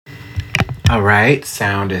All right,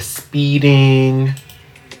 sound is speeding.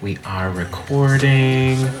 We are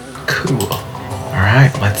recording. Cool. All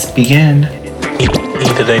right, let's begin.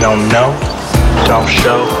 Either they don't know, don't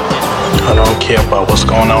show, or don't care about what's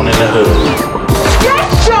going on in the hood.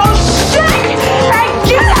 Get your shit and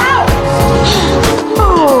get out!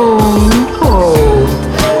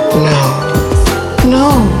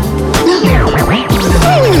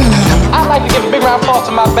 I'd like to give a big round of applause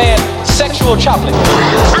to my band, Sexual Chocolate.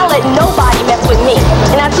 I don't let nobody mess with me,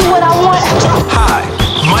 and I do what I want. Hi,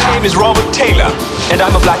 my name is Robert Taylor, and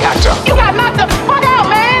I'm a black actor. You got knocked the fuck out,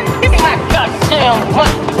 man! Give me my goddamn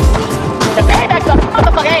money. The payback's a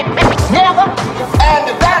motherfucker ain't never. And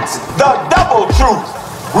that's the double truth,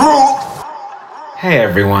 Ruth. Hey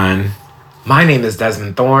everyone, my name is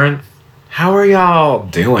Desmond Thorne. How are y'all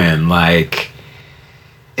doing?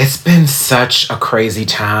 It's been such a crazy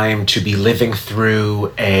time to be living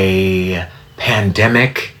through a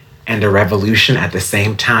pandemic and a revolution at the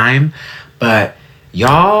same time. But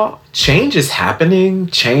y'all, change is happening.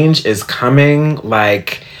 Change is coming.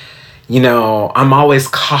 I'm always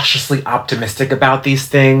cautiously optimistic about these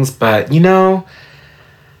things. But,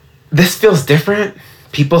 this feels different.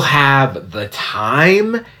 People have the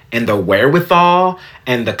time and the wherewithal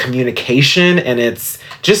and the communication, and it's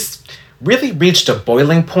just really reached a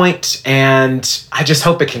boiling point, and I just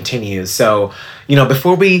hope it continues. So,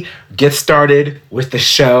 before we get started with the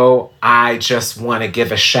show, I just want to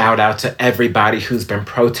give a shout out to everybody who's been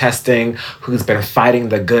protesting, who's been fighting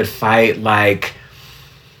the good fight.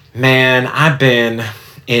 Man, I've been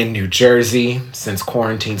in New Jersey since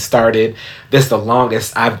quarantine started. This is the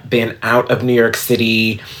longest I've been out of New York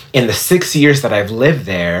City in the 6 years that I've lived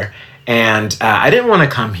there. And I didn't want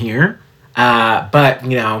to come here, but,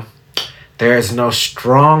 there's no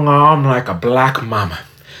strong arm like a black mama.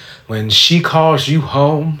 When she calls you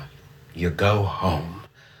home, you go home.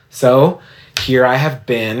 So here I have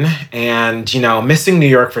been, and, missing New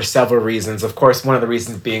York for several reasons. Of course, one of the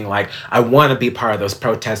reasons being I want to be part of those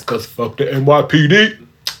protests because fuck the NYPD.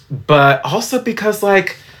 But also because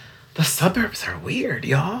the suburbs are weird,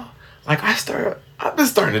 y'all. I've been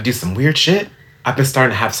starting to do some weird shit. I've been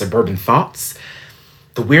starting to have suburban thoughts.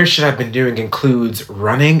 The weird shit I've been doing includes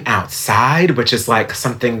running outside, which is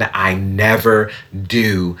something that I never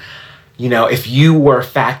do. If you were a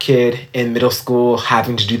fat kid in middle school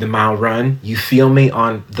having to do the mile run, you feel me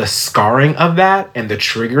on the scarring of that and the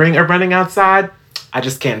triggering of running outside. I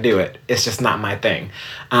just can't do it. It's just not my thing.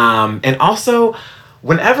 And also,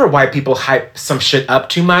 whenever white people hype some shit up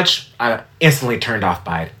too much, I'm instantly turned off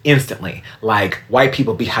by it. Instantly. White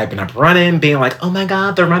people be hyping up running, being oh my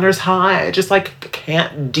God, the runner's high. I just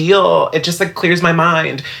can't deal. It just clears my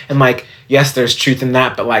mind. And yes, there's truth in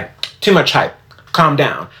that, but too much hype. Calm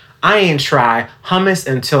down. I ain't try hummus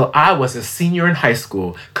until I was a senior in high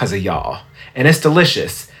school because of y'all. And it's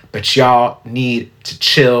delicious, but y'all need to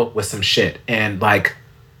chill with some shit. And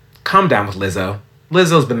calm down with Lizzo.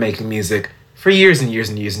 Lizzo's been making music for years and years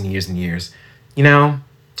and years and years and years.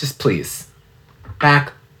 Just please,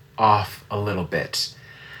 back off a little bit.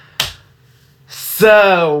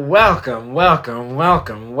 So, welcome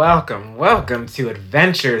to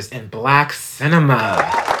Adventures in Black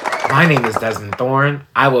Cinema. My name is Desmond Thorne.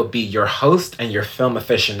 I will be your host and your film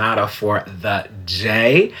aficionado for the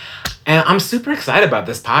day. And I'm super excited about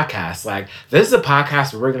this podcast. This is a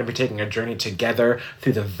podcast where we're going to be taking a journey together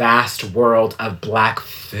through the vast world of Black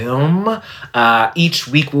film. Each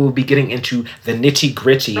week we'll be getting into the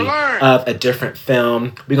nitty-gritty of a different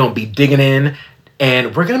film. We're going to be digging in,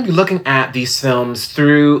 and we're going to be looking at these films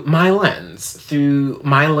through my lens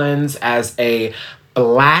as a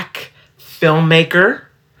Black filmmaker.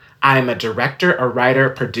 I'm a director, a writer,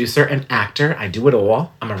 producer, and actor. I do it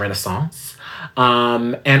all. I'm a Renaissance.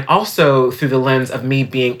 And also through the lens of me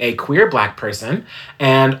being a queer Black person,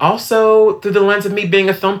 and also through the lens of me being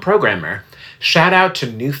a film programmer. Shout out to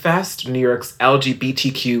NewFest, New York's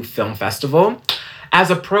LGBTQ film festival. As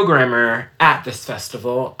a programmer at this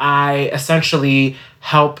festival, I essentially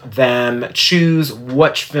help them choose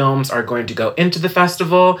which films are going to go into the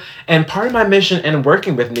festival. And part of my mission in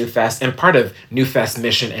working with NewFest, and part of NewFest's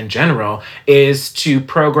mission in general, is to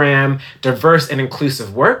program diverse and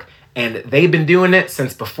inclusive work. And they've been doing it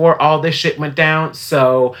since before all this shit went down.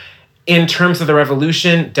 So in terms of the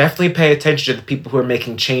revolution, definitely pay attention to the people who are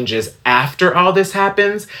making changes after all this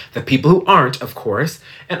happens, the people who aren't, of course,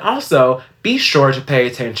 and also be sure to pay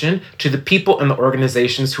attention to the people and the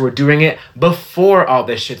organizations who are doing it before all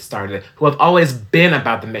this shit started, who have always been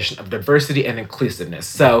about the mission of diversity and inclusiveness.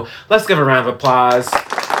 So let's give a round of applause to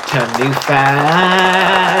NewFest.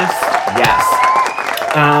 Yes.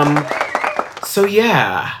 So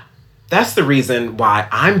yeah, that's the reason why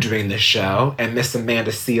I'm doing this show. And Miss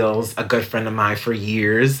Amanda Seals, a good friend of mine for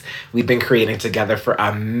years, we've been creating together for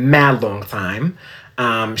a mad long time.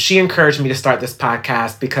 She encouraged me to start this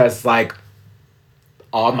podcast because, like,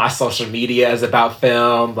 all my social media is about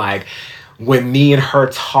film. Like, when me and her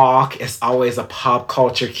talk, it's always a pop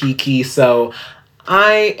culture kiki. So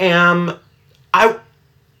I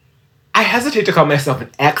hesitate to call myself an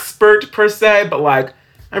expert per se, but like,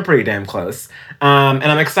 I'm pretty damn close. And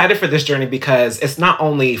I'm excited for this journey because it's not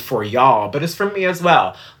only for y'all, but it's for me as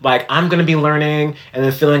well. Like, I'm going to be learning and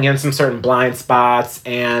then filling in some certain blind spots,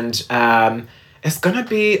 and it's going to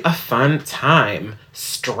be a fun time.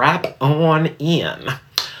 Strap on in.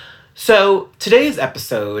 So today's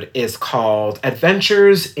episode is called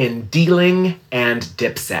Adventures in Dealing and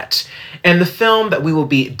Dipset. And the film that we will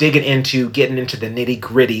be digging into, getting into the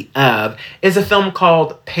nitty-gritty of, is a film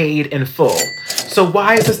called Paid in Full. So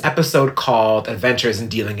why is this episode called Adventures in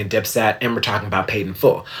Dealing and Dipset and we're talking about Paid in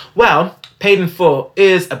Full? Well, Paid in Full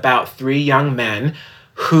is about three young men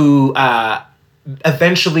who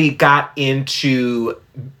eventually got into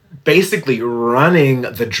basically running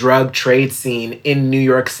the drug trade scene in New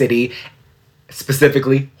York City,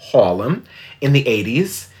 specifically Harlem, in the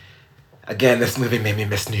 80s. Again, this movie made me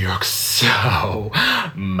miss New York so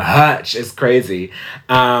much. It's crazy.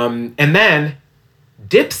 And then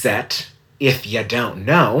Dipset, if you don't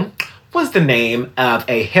know, was the name of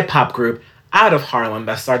a hip-hop group out of Harlem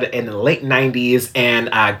that started in the late 90s and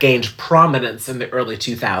gained prominence in the early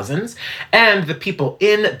 2000s. And the people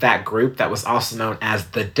in that group, that was also known as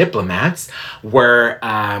the Diplomats, were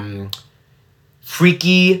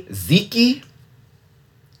Freaky Zeke,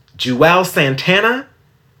 Juelz Santana,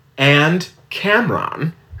 and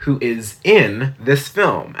Cam'ron, who is in this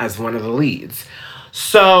film as one of the leads.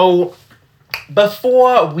 So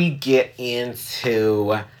before we get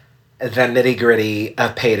into the nitty-gritty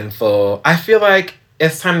of Paid in Full, I feel like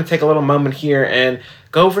it's time to take a little moment here and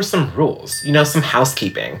go over some rules, some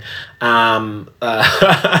housekeeping. We ain't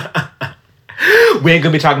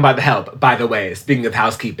gonna be talking about The Help, by the way. Speaking of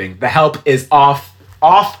housekeeping, The Help is off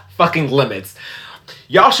fucking limits.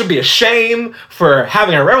 Y'all should be ashamed for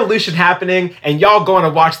having a revolution happening and y'all going to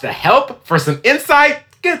watch The Help for some insight?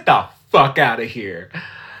 Get the fuck out of here.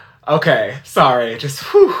 Okay, sorry,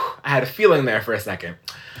 I had a feeling there for a second.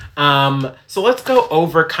 So let's go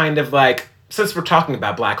over kind of like, since we're talking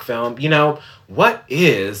about black film, what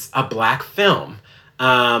is a black film?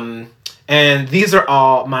 And these are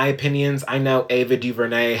all my opinions. I know Ava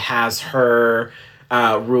DuVernay has her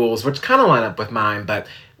rules, which kind of line up with mine, but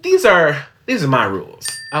these are my rules,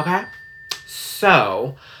 okay?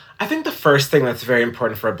 So I think the first thing that's very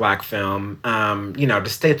important for a black film, to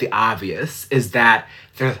state the obvious, is that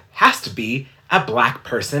there has to be a black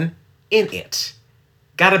person in it.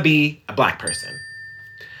 Gotta be a black person.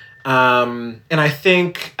 And I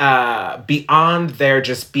think beyond there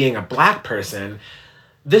just being a black person,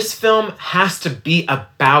 this film has to be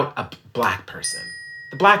about a black person.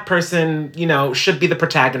 The black person, should be the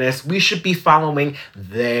protagonist. We should be following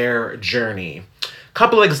their journey. A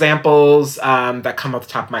couple examples that come off the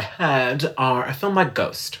top of my head are a film like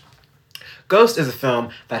Ghost. Ghost is a film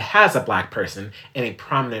that has a black person in a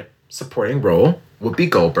prominent supporting role. Whoopi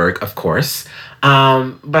Goldberg, of course.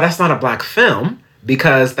 But that's not a black film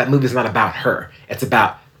because that movie is not about her. It's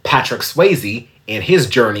about Patrick Swayze and his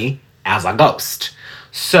journey as a ghost.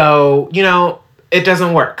 So, it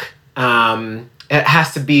doesn't work. It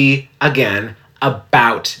has to be, again,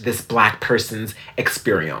 about this black person's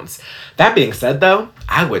experience. That being said, though,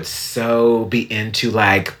 I would so be into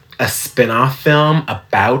like a spin-off film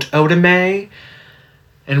about Oda Mae.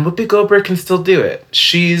 And Whoopi Goldberg can still do it.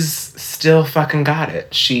 She's still fucking got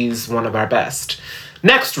it. She's one of our best.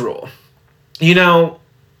 Next rule.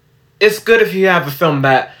 It's good if you have a film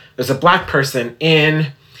that there's a black person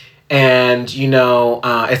in and,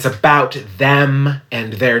 it's about them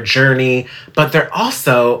and their journey. But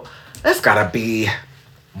there's gotta be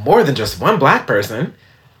more than just one black person.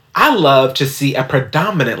 I love to see a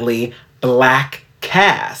predominantly black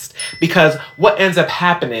cast, because what ends up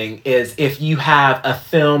happening is if you have a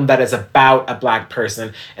film that is about a black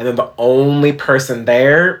person and then the only person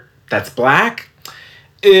there that's black,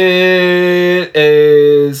 it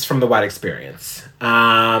is from The White Experience.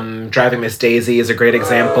 Driving Miss Daisy is a great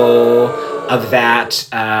example of that.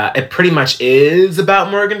 It pretty much is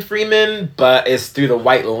about Morgan Freeman, but it's through the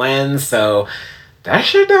white lens, so that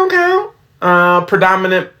shit don't count.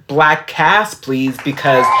 Predominant black cast, please,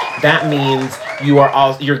 because that means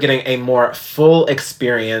you're getting a more full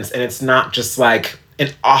experience and it's not just like an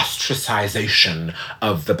ostracization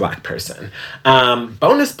of the black person.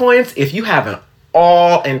 Bonus points if you have an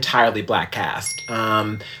all entirely Black cast.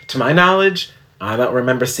 To my knowledge, I don't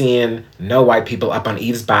remember seeing no white people up on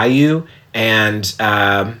Eve's Bayou, and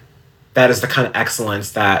that is the kind of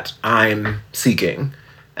excellence that I'm seeking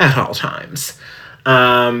at all times.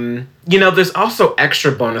 There's also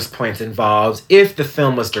extra bonus points involved if the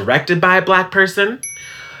film was directed by a Black person.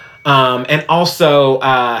 And also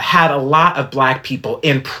had a lot of Black people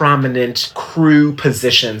in prominent crew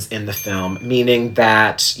positions in the film, meaning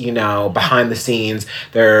that, behind the scenes,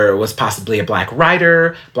 there was possibly a Black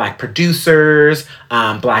writer, Black producers,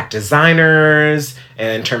 Black designers,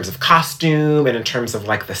 and in terms of costume, and in terms of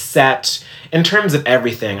like the set, in terms of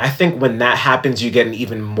everything. I think when that happens, you get an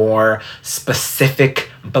even more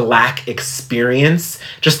specific Black experience.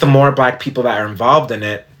 Just the more Black people that are involved in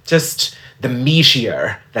it, just the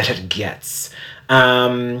meatier that it gets.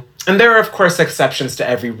 And there are, of course, exceptions to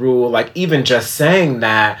every rule. Like, even just saying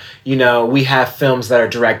that, we have films that are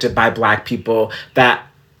directed by Black people that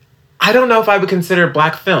I don't know if I would consider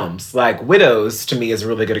Black films. Like, Widows, to me, is a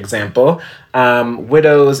really good example.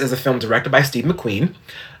 Widows is a film directed by Steve McQueen,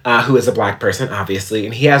 who is a Black person, obviously.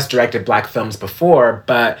 And he has directed Black films before,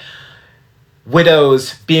 but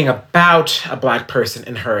Widows being about a Black person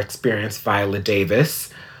in her experience, Viola Davis.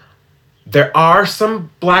 There are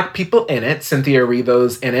some Black people in it. Cynthia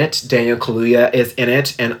Erivo's in it. Daniel Kaluuya is in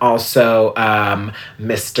it. And also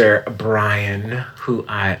Mr. Brian, who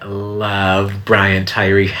I love. Brian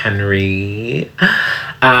Tyree Henry.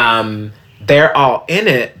 They're all in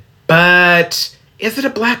it. But is it a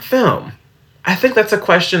Black film? I think that's a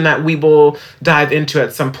question that we will dive into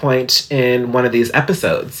at some point in one of these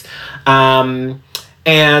episodes.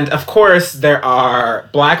 And of course, there are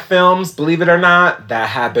Black films, believe it or not, that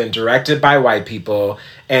have been directed by white people.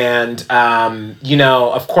 And,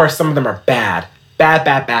 of course, some of them are bad. Bad,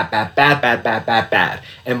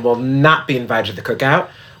 and will not be invited to the cookout.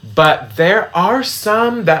 But there are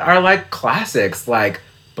some that are like classics, like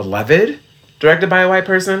Beloved, directed by a white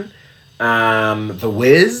person. The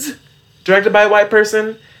Wiz, directed by a white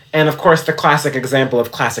person. And, of course, the classic example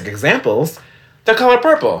of classic examples, The Color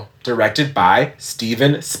Purple, directed by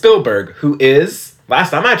Steven Spielberg, who is,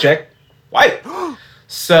 last time I checked, white.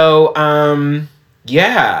 So,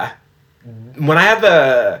 yeah. When I have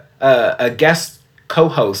a guest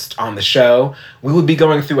co-host on the show, we will be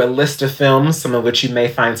going through a list of films, some of which you may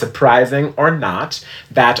find surprising or not,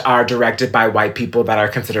 that are directed by white people that are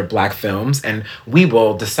considered Black films, and we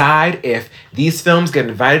will decide if these films get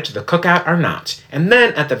invited to the cookout or not. And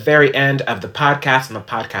then at the very end of the podcast, when the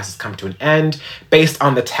podcast has come to an end, based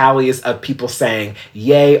on the tallies of people saying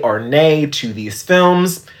yay or nay to these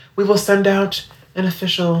films, we will send out an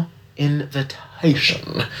official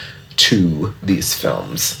invitation to these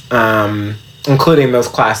films. Including those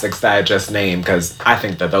classics that I just named, because I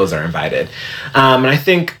think that those are invited. And I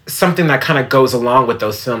think something that kind of goes along with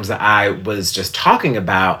those films that I was just talking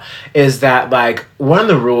about is that, like, one of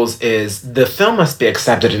the rules is the film must be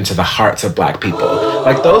accepted into the hearts of Black people.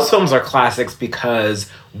 Like, those films are classics because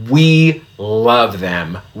we love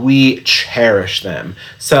them. We cherish them.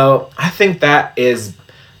 So I think that is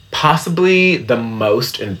possibly the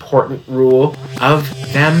most important rule of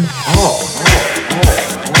them all.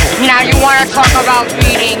 Now you want to talk about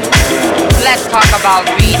reading? Let's talk about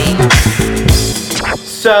reading.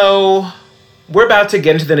 So, we're about to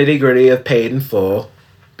get into the nitty-gritty of Paid in Full.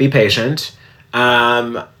 Be patient.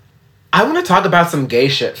 I want to talk about some gay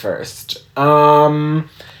shit first.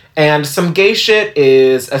 And some gay shit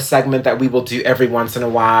is a segment that we will do every once in a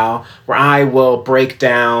while where I will break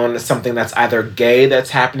down something that's either gay that's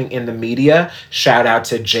happening in the media. Shout out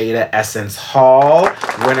to Jada Essence Hall,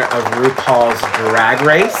 winner of RuPaul's Drag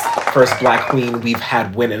Race. First Black queen we've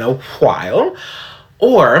had win in a while.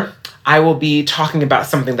 Or I will be talking about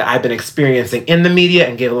something that I've been experiencing in the media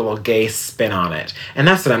and give a little gay spin on it. And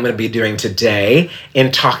that's what I'm going to be doing today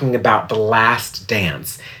in talking about The Last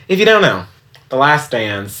Dance. If you don't know, The Last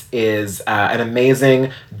Dance is an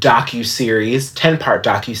amazing docuseries, 10-part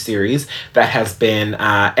docuseries that has been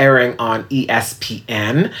airing on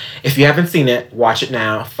ESPN. If you haven't seen it, watch it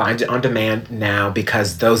now. Find it on demand now,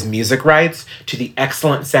 because those music rights to the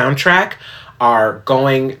excellent soundtrack are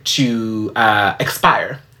going to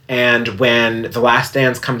expire. And when The Last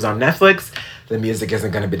Dance comes on Netflix, the music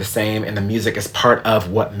isn't going to be the same, and the music is part of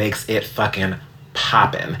what makes it fucking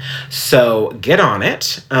poppin'. So get on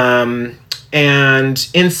it. And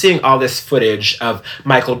in seeing all this footage of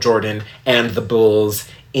Michael Jordan and the Bulls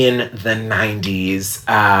in the 90s,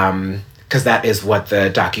 because that is what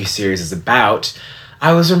the docuseries is about,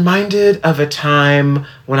 I was reminded of a time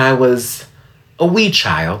when I was a wee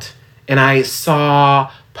child and I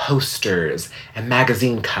saw posters and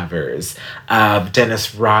magazine covers of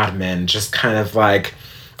Dennis Rodman just kind of like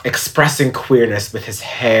expressing queerness with his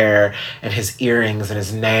hair and his earrings and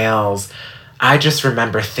his nails. I just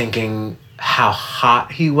remember thinking how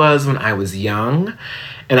hot he was when I was young.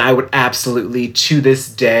 And I would absolutely, to this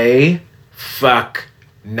day, fuck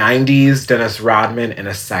 90s Dennis Rodman in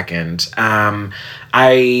a second.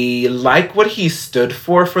 I like what he stood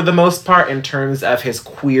for the most part in terms of his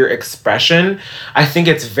queer expression. I think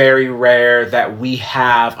it's very rare that we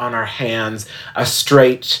have on our hands a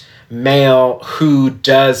straight male who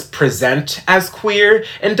does present as queer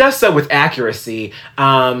and does so with accuracy.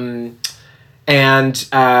 And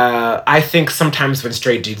I think sometimes when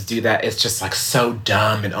straight dudes do that, it's just like so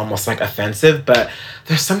dumb and almost like offensive. But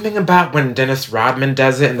there's something about when Dennis Rodman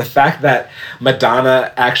does it, and the fact that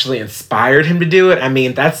Madonna actually inspired him to do it. I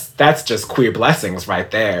mean, that's just queer blessings right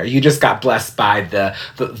there. You just got blessed by the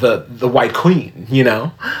white queen, you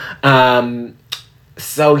know?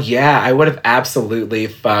 So yeah, I would have absolutely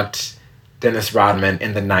fucked Dennis Rodman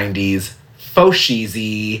in the 90s. Faux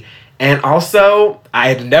cheesy. And also, I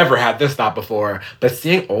had never had this thought before, but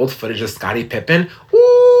seeing old footage of Scottie Pippen,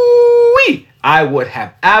 ooh-wee, I would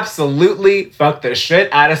have absolutely fucked the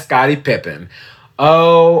shit out of Scottie Pippen.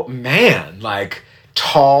 Oh, man. Like,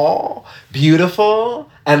 tall, beautiful,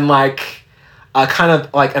 and like a kind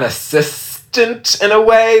of like an assistant in a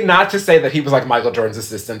way. Not to say that he was like Michael Jordan's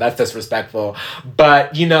assistant. That's disrespectful.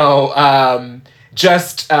 But, you know,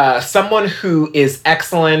 just someone who is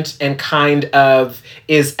excellent and kind of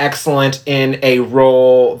is excellent in a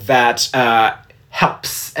role that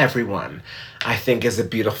helps everyone, I think is a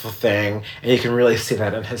beautiful thing. And you can really see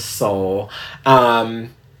that in his soul. In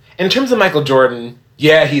terms of Michael Jordan,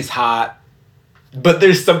 yeah, he's hot. But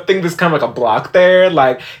there's something that's kind of like a block there.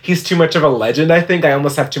 Like, he's too much of a legend, I think. I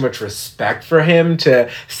almost have too much respect for him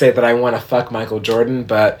to say that I want to fuck Michael Jordan.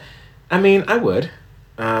 But, I mean, I would.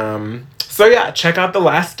 So yeah, check out The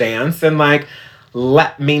Last Dance and like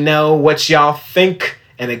let me know what y'all think.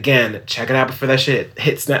 And again, check it out before that shit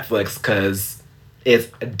hits Netflix because it's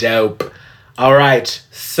dope. All right,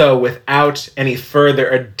 so without any further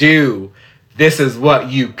ado, this is what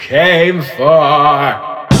you came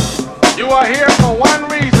for. You are here for one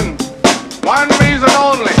reason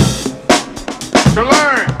only. To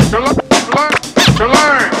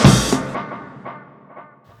learn.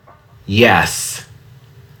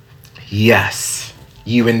 Yes,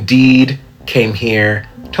 you indeed came here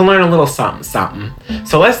to learn a little something.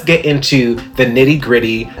 So let's get into the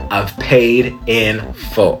nitty-gritty of Paid in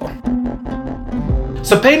Full.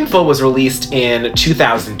 So Paid in Full was released in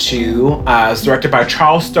 2002. It was directed by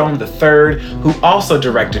Charles Stone III, who also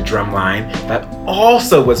directed Drumline. That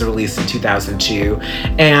also was released in 2002.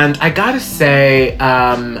 And I gotta say,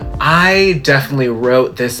 I definitely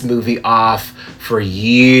wrote this movie off for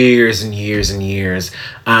years and years and years,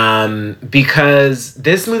 because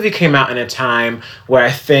this movie came out in a time where I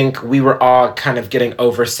think we were all kind of getting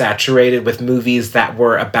oversaturated with movies that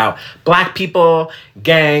were about Black people,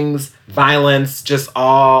 gangs, violence, just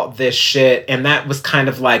all this shit, and that was kind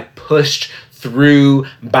of like pushed through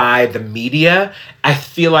by the media. I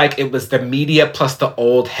feel like it was the media plus the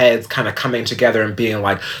old heads kind of coming together and being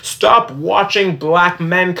like, stop watching Black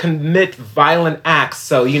men commit violent acts.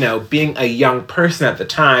 So, you know, being a young person at the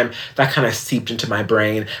time, that kind of seeped into my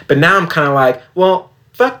brain. But now I'm kind of like, well,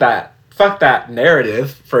 fuck that. Fuck that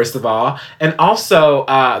narrative, first of all. And also,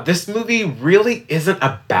 this movie really isn't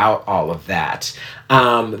about all of that.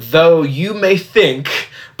 Though you may think,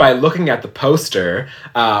 by looking at the poster,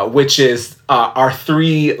 which is our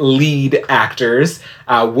three lead actors,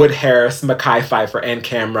 Wood Harris, Mekhi Phifer, and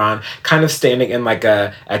Cam'ron, kind of standing in like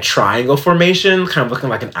a triangle formation, kind of looking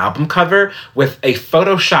like an album cover, with a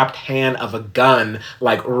photoshopped hand of a gun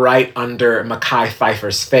like right under Mekhi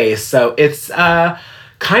Phifer's face. So it's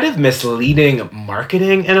kind of misleading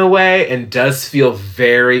marketing in a way, and does feel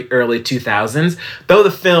very early 2000s, though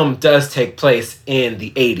the film does take place in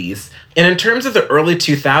the 80s. And in terms of the early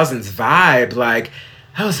 2000s vibe, like,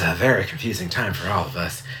 that was a very confusing time for all of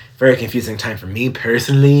us. Very confusing time for me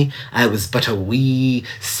personally. I was but a wee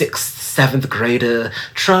 6th, 7th grader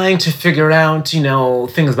trying to figure out, you know,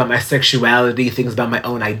 things about my sexuality, things about my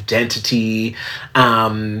own identity.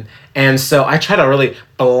 And so I try to really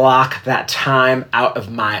block that time out of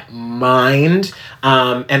my mind.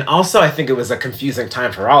 And also I think it was a confusing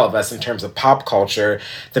time for all of us in terms of pop culture.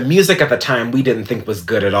 The music at the time we didn't think was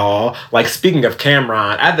good at all. Like, speaking of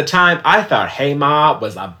Cam'ron, at the time I thought Hey Ma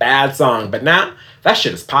was a bad song, but now that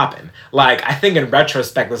shit is popping. Like, I think in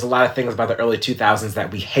retrospect, there's a lot of things about the early 2000s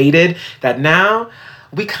that we hated that now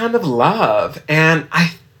we kind of love. And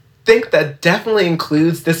think that definitely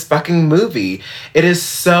includes this fucking movie. It is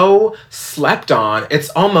so slept on. It's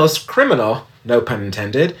almost criminal, no pun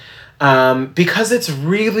intended, because it's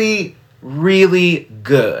really, really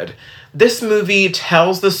good. This movie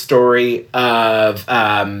tells the story of,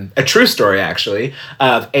 a true story actually,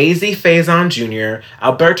 of A.Z. Faison Jr.,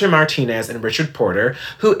 Alberto Martinez, and Richard Porter,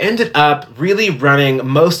 who ended up really running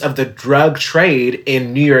most of the drug trade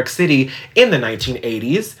in New York City in the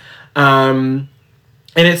 1980s.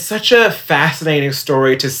 And it's such a fascinating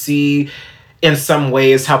story to see in some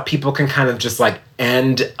ways how people can kind of just like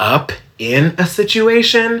end up in a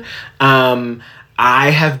situation. I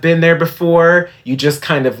have been there before. You just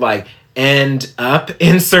kind of like end up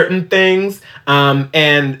in certain things.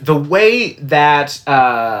 And the way that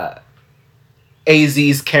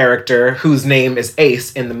AZ's character, whose name is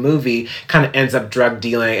Ace in the movie, kind of ends up drug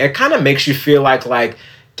dealing, it kind of makes you feel like,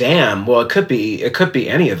 damn, well, it could be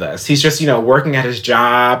any of us. He's just, working at his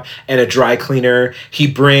job and a dry cleaner. He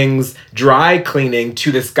brings dry cleaning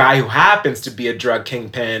to this guy who happens to be a drug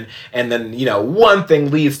kingpin. And then, one thing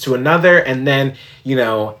leads to another. And then,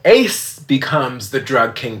 Ace becomes the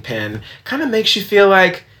drug kingpin. Kind of makes you feel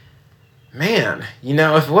like, man,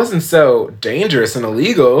 if it wasn't so dangerous and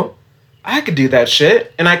illegal, I could do that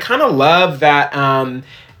shit. And I kind of love that,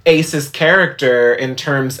 Ace's character in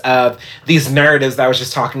terms of these narratives that I was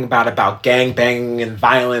just talking about gangbanging and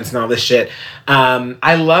violence and all this shit.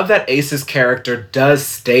 I love that Ace's character does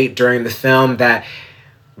state during the film that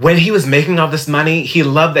when he was making all this money, he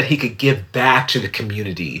loved that he could give back to the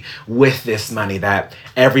community with this money that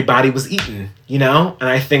everybody was eating, And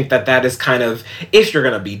I think that is kind of, if you're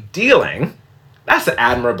going to be dealing, that's an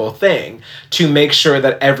admirable thing, to make sure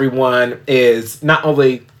that everyone is not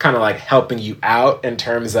only kind of like helping you out in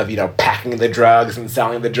terms of, packing the drugs and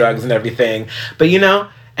selling the drugs and everything, but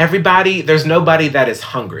everybody, there's nobody that is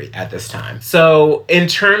hungry at this time. So in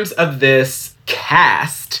terms of this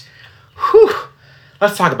cast,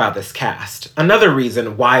 let's talk about this cast. Another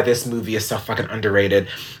reason why this movie is so fucking underrated.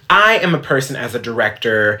 I am a person as a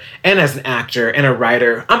director and as an actor and a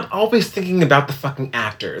writer, I'm always thinking about the fucking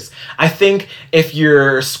actors. I think if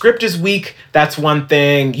your script is weak, that's one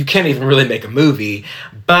thing. You can't even really make a movie.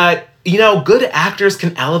 But, good actors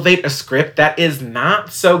can elevate a script that is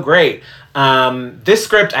not so great. This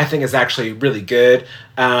script, I think, is actually really good.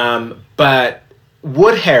 But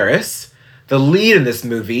Wood Harris, the lead in this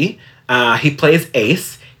movie, he plays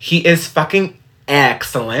Ace. He is fucking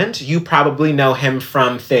excellent. You probably know him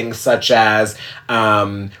from things such as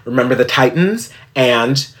Remember the Titans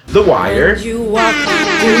and The Wire. When you walk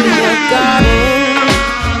through the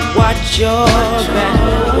garden, watch your back.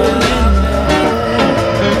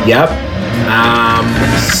 Yep.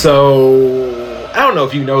 So I don't know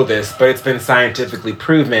if you know this, but it's been scientifically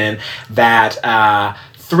proven that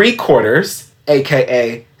 3/4,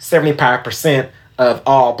 aka 75% of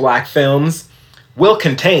all black films will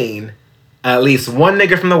contain at least one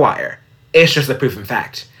nigga from The Wire. It's just a proven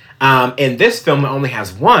fact. In this film, it only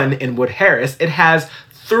has one. In Wood Harris, it has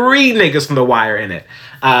 3 niggas from The Wire in it.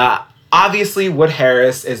 Obviously, Wood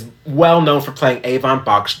Harris is well known for playing Avon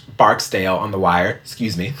Barksdale on The Wire.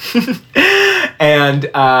 Excuse me.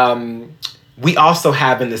 And we also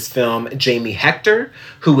have in this film Jamie Hector,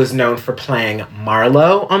 who was known for playing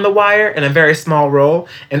Marlowe on The Wire in a very small role.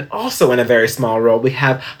 And also in a very small role, we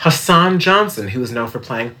have Hassan Johnson, who is known for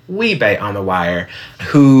playing Weebay on The Wire,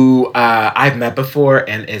 who I've met before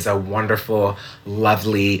and is a wonderful,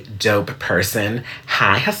 lovely, dope person.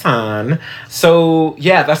 Hi, Hassan. So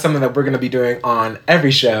yeah, that's something that we're going to be doing on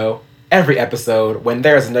every show, every episode. When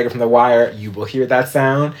there's a nigga from The Wire, you will hear that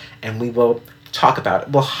sound and we will talk about it.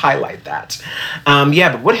 We'll highlight that.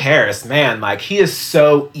 But Wood Harris, man, he is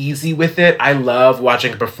so easy with it. I love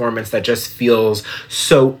watching a performance that just feels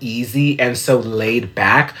so easy and so laid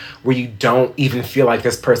back, where you don't even feel like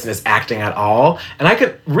this person is acting at all. And I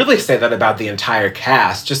could really say that about the entire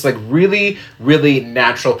cast. Just really, really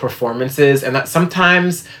natural performances. And that's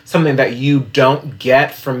sometimes something that you don't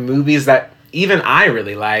get from movies that even I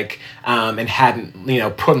really like, and hadn't,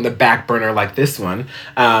 put in the back burner like this one.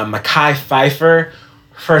 Mekhi Phifer,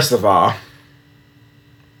 first of all,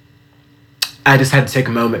 I just had to take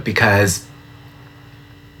a moment because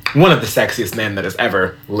one of the sexiest men that has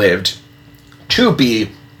ever lived, to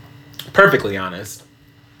be perfectly honest.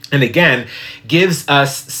 And again, gives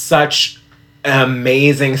us such an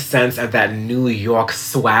amazing sense of that New York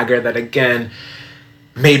swagger that, again,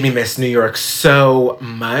 made me miss New York so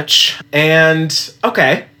much. And,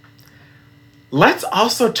 okay, let's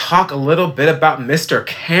also talk a little bit about Mr.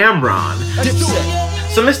 Cameron.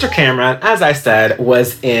 So Mr. Cameron, as I said,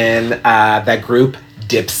 was in that group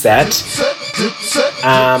Dipset.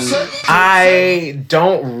 I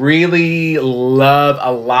don't really love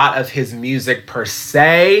a lot of his music per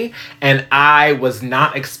se, and I was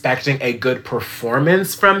not expecting a good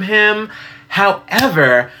performance from him.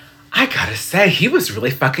 However, I gotta say, he was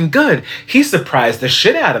really fucking good. He surprised the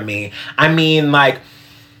shit out of me. I mean, like,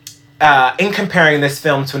 in comparing this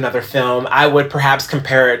film to another film, I would perhaps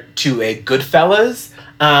compare it to a Goodfellas.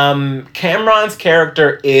 Cameron's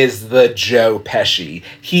character is the Joe Pesci.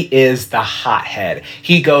 He is the hothead.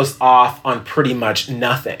 He goes off on pretty much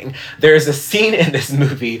nothing. There's a scene in this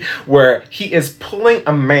movie where he is pulling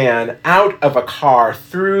a man out of a car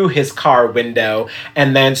through his car window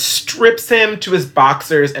and then strips him to his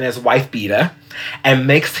boxers and his wife beater and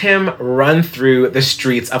makes him run through the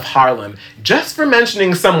streets of Harlem just for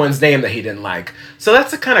mentioning someone's name that he didn't like. So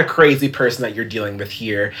that's the kind of crazy person that you're dealing with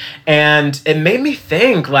here. And it made me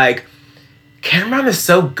think, like, Cameron is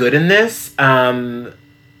so good in this. I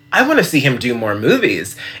want to see him do more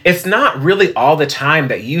movies. It's not really all the time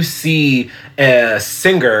that you see a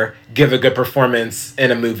singer give a good performance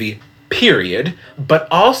in a movie, period, but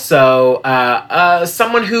also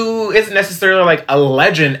someone who isn't necessarily like a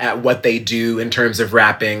legend at what they do in terms of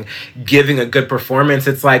rapping, giving a good performance.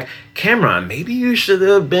 It's like, Cameron, maybe you should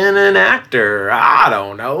have been an actor. I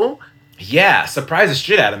don't know. Yeah, surprised the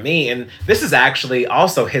shit out of me. And this is actually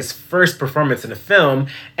also his first performance in a film.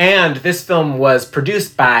 And this film was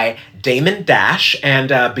produced by Damon Dash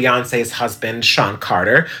and Beyonce's husband, Sean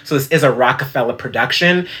Carter. So this is a Rockefeller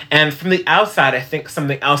production. And from the outside, I think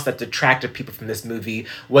something else that detracted people from this movie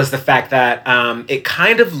was the fact that it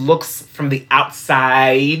kind of looks from the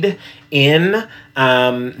outside in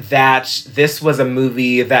that this was a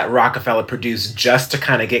movie that Rockefeller produced just to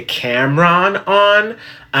kind of get Cameron on.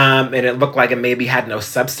 And it looked like it maybe had no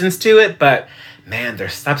substance to it, but man,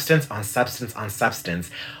 there's substance on substance on substance.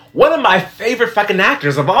 One of my favorite fucking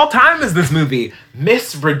actors of all time is this movie,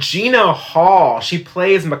 Miss Regina Hall. She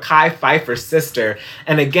plays Mekhi Phifer's sister.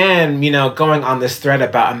 And again, you know, going on this thread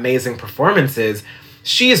about amazing performances,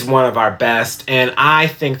 she is one of our best, and I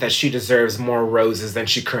think that she deserves more roses than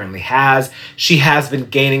she currently has. She has been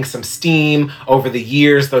gaining some steam over the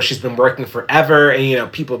years, though she's been working forever, and, you know,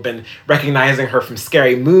 people have been recognizing her from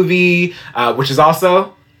Scary Movie, which is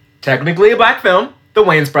also technically a black film, The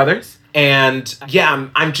Wayans Brothers. And yeah,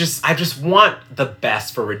 I just want the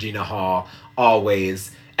best for Regina Hall, always.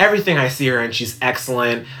 Everything I see her in, she's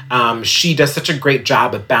excellent. She does such a great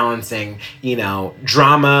job of balancing, you know,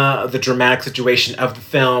 drama, the dramatic situation of the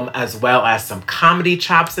film, as well as some comedy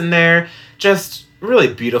chops in there. Just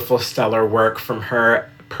really beautiful, stellar work from her,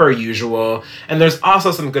 per usual. And there's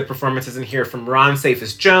also some good performances in here from Ron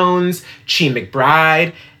Cephas Jones, Chi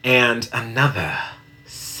McBride, and another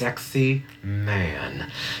sexy man,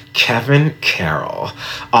 Kevin Carroll,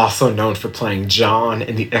 also known for playing John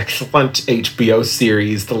in the excellent HBO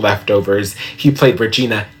series The Leftovers. He played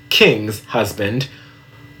Regina King's husband.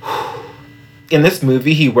 In this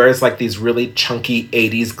movie, he wears like these really chunky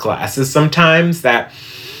 80s glasses sometimes that,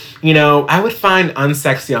 you know, I would find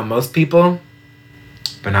unsexy on most people,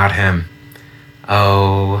 but not him.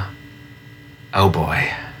 Oh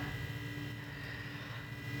boy.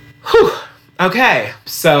 Whew. Okay,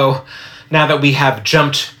 so now that we have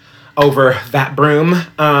jumped over that broom,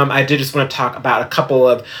 I did just want to talk about a couple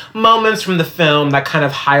of moments from the film that kind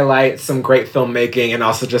of highlight some great filmmaking and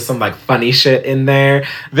also just some like funny shit in there.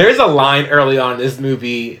 There's a line early on in this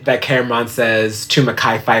movie that Cameron says to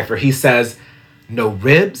Mekhi Phifer. He says, "No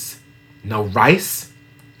ribs, no rice,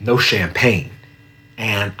 no champagne."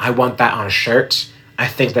 And I want that on a shirt. I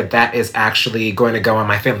think that that is actually going to go on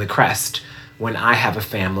my family crest when I have a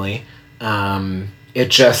family. It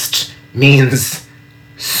just means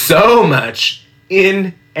so much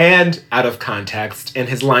in and out of context, and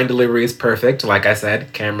his line delivery is perfect. Like I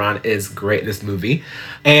said, Cameron is great in this movie.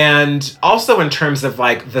 And also in terms of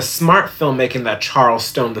like the smart filmmaking that Charles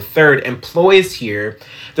Stone III employs here,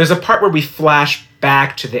 there's a part where we flash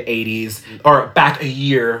back to the 80s, or back a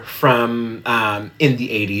year from in the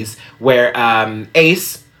 80s, where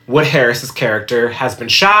Ace, Wood Harris's character, has been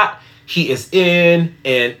shot. He is in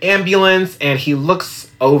an ambulance and he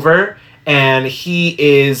looks over and he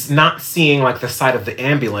is not seeing like the side of the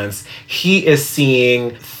ambulance. He is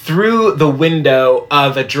seeing through the window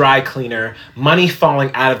of a dry cleaner, money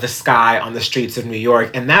falling out of the sky on the streets of New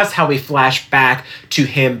York. And that's how we flash back to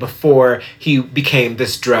him before he became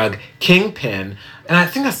this drug kingpin. And I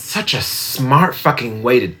think that's such a smart fucking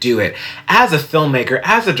way to do it. As a filmmaker,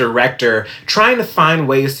 as a director, trying to find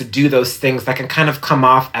ways to do those things that can kind of come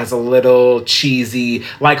off as a little cheesy,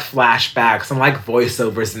 like flashbacks and like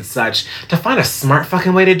voiceovers and such, to find a smart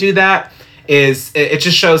fucking way to do that it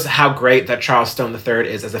just shows how great that Charles Stone III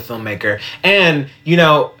is as a filmmaker. And, you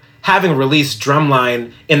know, having released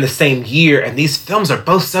Drumline in the same year, and these films are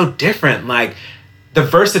both so different, like the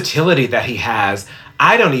versatility that he has.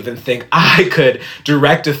 I don't even think I could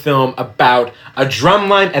direct a film about a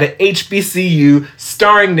drumline at an HBCU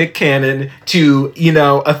starring Nick Cannon to, you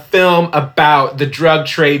know, a film about the drug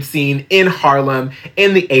trade scene in Harlem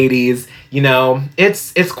in the 80s. You know,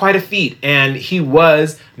 it's quite a feat. And he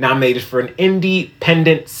was nominated for an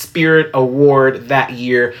Independent Spirit Award that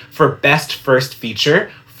year for Best First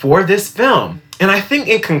Feature for this film. And I think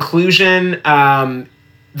in conclusion,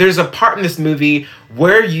 there's a part in this movie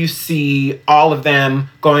where you see all of them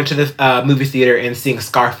going to the movie theater and seeing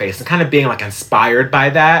Scarface and kind of being like inspired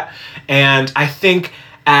by that. And I think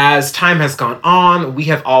as time has gone on, we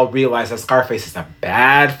have all realized that Scarface is a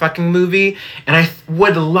bad fucking movie. And I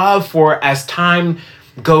would love for, as time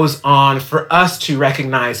goes on, for us to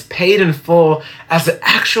recognize Paid in Full as an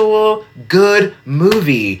actual good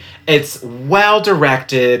movie. It's well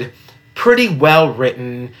directed, pretty well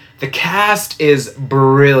written. The cast is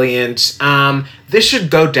brilliant. This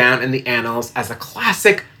should go down in the annals as a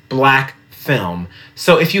classic black film.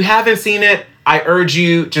 So if you haven't seen it, I urge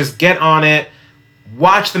you, just get on it,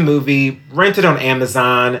 watch the movie, rent it on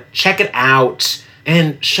Amazon, check it out,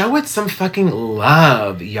 and show it some fucking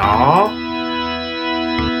love, y'all.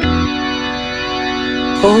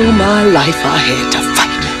 All my life I had to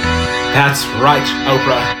fight. That's right,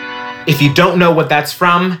 Oprah. If you don't know what that's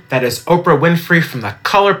from, that is Oprah Winfrey from The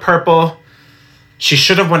Color Purple. She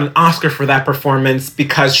should have won an Oscar for that performance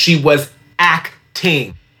because she was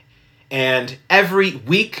acting. And every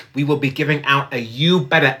week, we will be giving out a You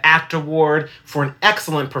Better Act award for an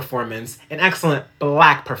excellent performance, an excellent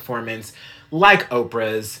black performance like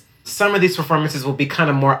Oprah's. Some of these performances will be kind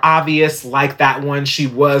of more obvious, like that one. She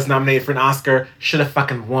was nominated for an Oscar, should have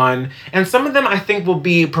fucking won. And some of them I think will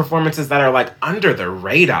be performances that are like under the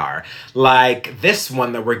radar. Like this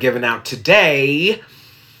one that we're giving out today.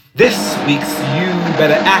 This week's You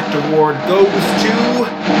Better Act award goes to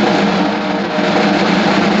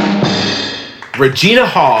Regina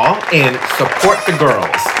Hall in Support the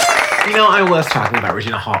Girls. You know, I was talking about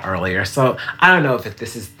Regina Hall earlier, so I don't know if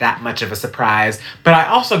this is that much of a surprise, but I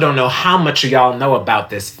also don't know how much of y'all know about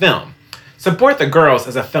this film. Support the Girls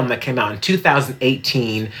is a film that came out in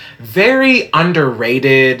 2018. Very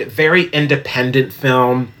underrated, very independent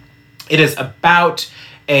film. It is about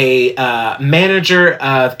a manager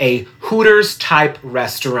of a Hooters-type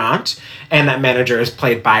restaurant, and that manager is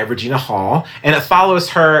played by Regina Hall, and it follows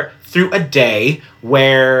her through a day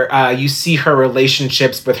where you see her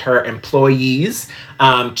relationships with her employees,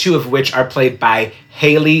 two of which are played by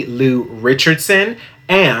Haley Lou Richardson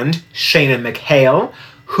and Shayna McHale,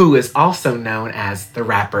 who is also known as the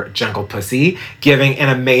rapper Jungle Pussy, giving an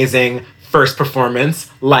amazing first performance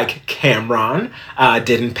like Cameron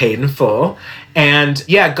did in Paid in Full. And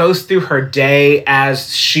yeah, goes through her day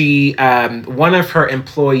as she, one of her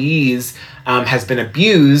employees has been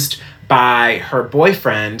abused by her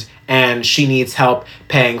boyfriend, and she needs help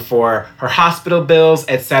paying for her hospital bills,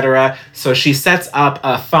 etc. So she sets up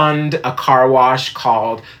a fund, a car wash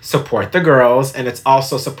called Support the Girls, and it's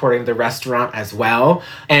also supporting the restaurant as well.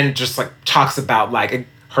 And just like talks about like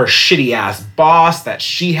her shitty ass boss that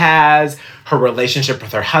she has, her relationship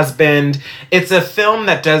with her husband. It's a film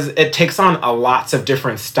that takes on lots of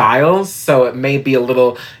different styles, so it may be a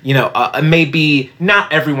little, you know, it may be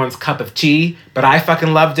not everyone's cup of tea, but I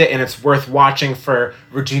fucking loved it, and it's worth watching for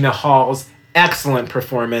Regina Hall's excellent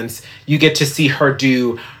performance. You get to see her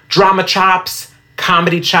do drama chops,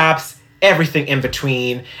 comedy chops, everything in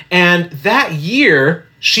between. And that year,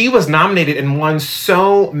 she was nominated and won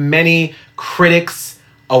so many critics'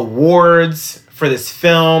 awards for this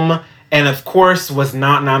film, and of course was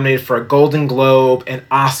not nominated for a Golden Globe, an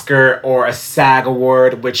Oscar, or a SAG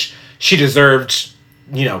award, which she deserved,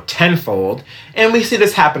 you know, tenfold. And we see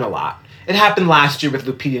this happen a lot. It happened last year with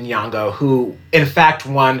Lupita Nyong'o, who in fact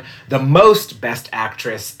won the most Best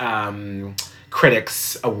Actress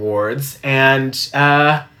critics awards, and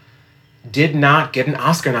did not get an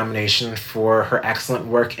Oscar nomination for her excellent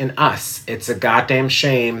work in Us. It's a goddamn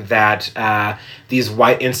shame that these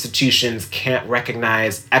white institutions can't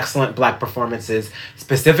recognize excellent black performances,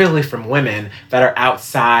 specifically from women that are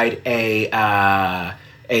outside a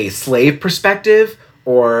slave perspective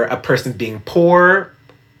or a person being poor.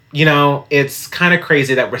 You know, it's kind of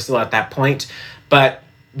crazy that we're still at that point, but,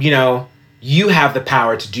 you know, you have the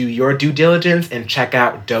power to do your due diligence and check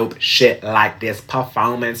out dope shit like this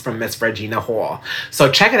performance from Miss Regina Hall.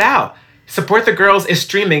 So check it out. Support the Girls is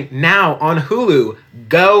streaming now on Hulu.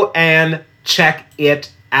 Go and check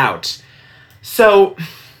it out. So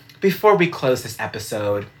before we close this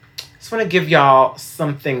episode, I just want to give y'all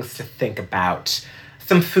some things to think about.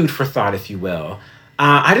 Some food for thought, if you will.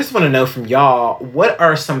 I just want to know from y'all, what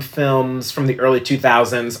are some films from the early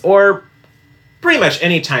 2000s or pretty much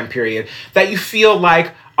any time period that you feel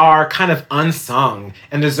like are kind of unsung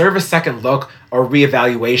and deserve a second look or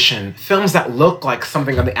reevaluation? Films that look like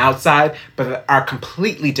something on the outside, but that are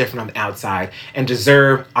completely different on the outside and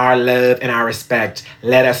deserve our love and our respect.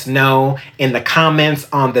 Let us know in the comments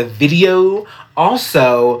on the video.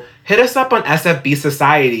 Also, hit us up on SFB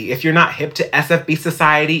Society. If you're not hip to SFB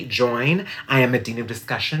Society, join. I am a Dean of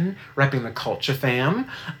Discussion, repping the culture fam.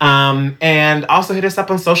 And also hit us up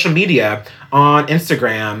on social media, on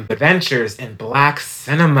Instagram, Adventures in Black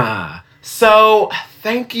Cinema. So,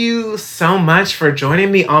 thank you so much for joining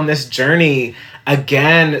me on this journey.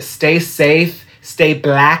 Again, stay safe, stay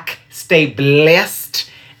black, stay blessed.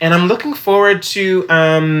 And I'm looking forward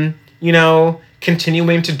to,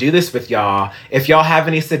 continuing to do this with y'all. If y'all have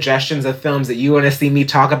any suggestions of films that you want to see me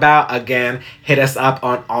talk about, again, hit us up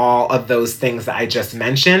on all of those things that I just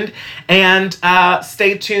mentioned. And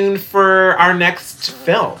stay tuned for our next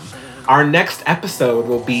film. Our next episode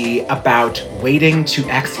will be about Waiting to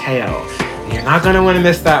Exhale. You're not going to want to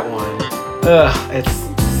miss that one. It's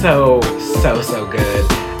so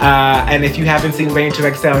good. And if you haven't seen Waiting to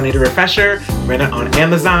Exhale and need a refresher, rent it on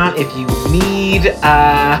Amazon if you need.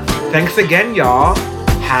 Thanks again, y'all.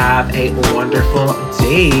 Have a wonderful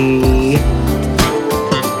day.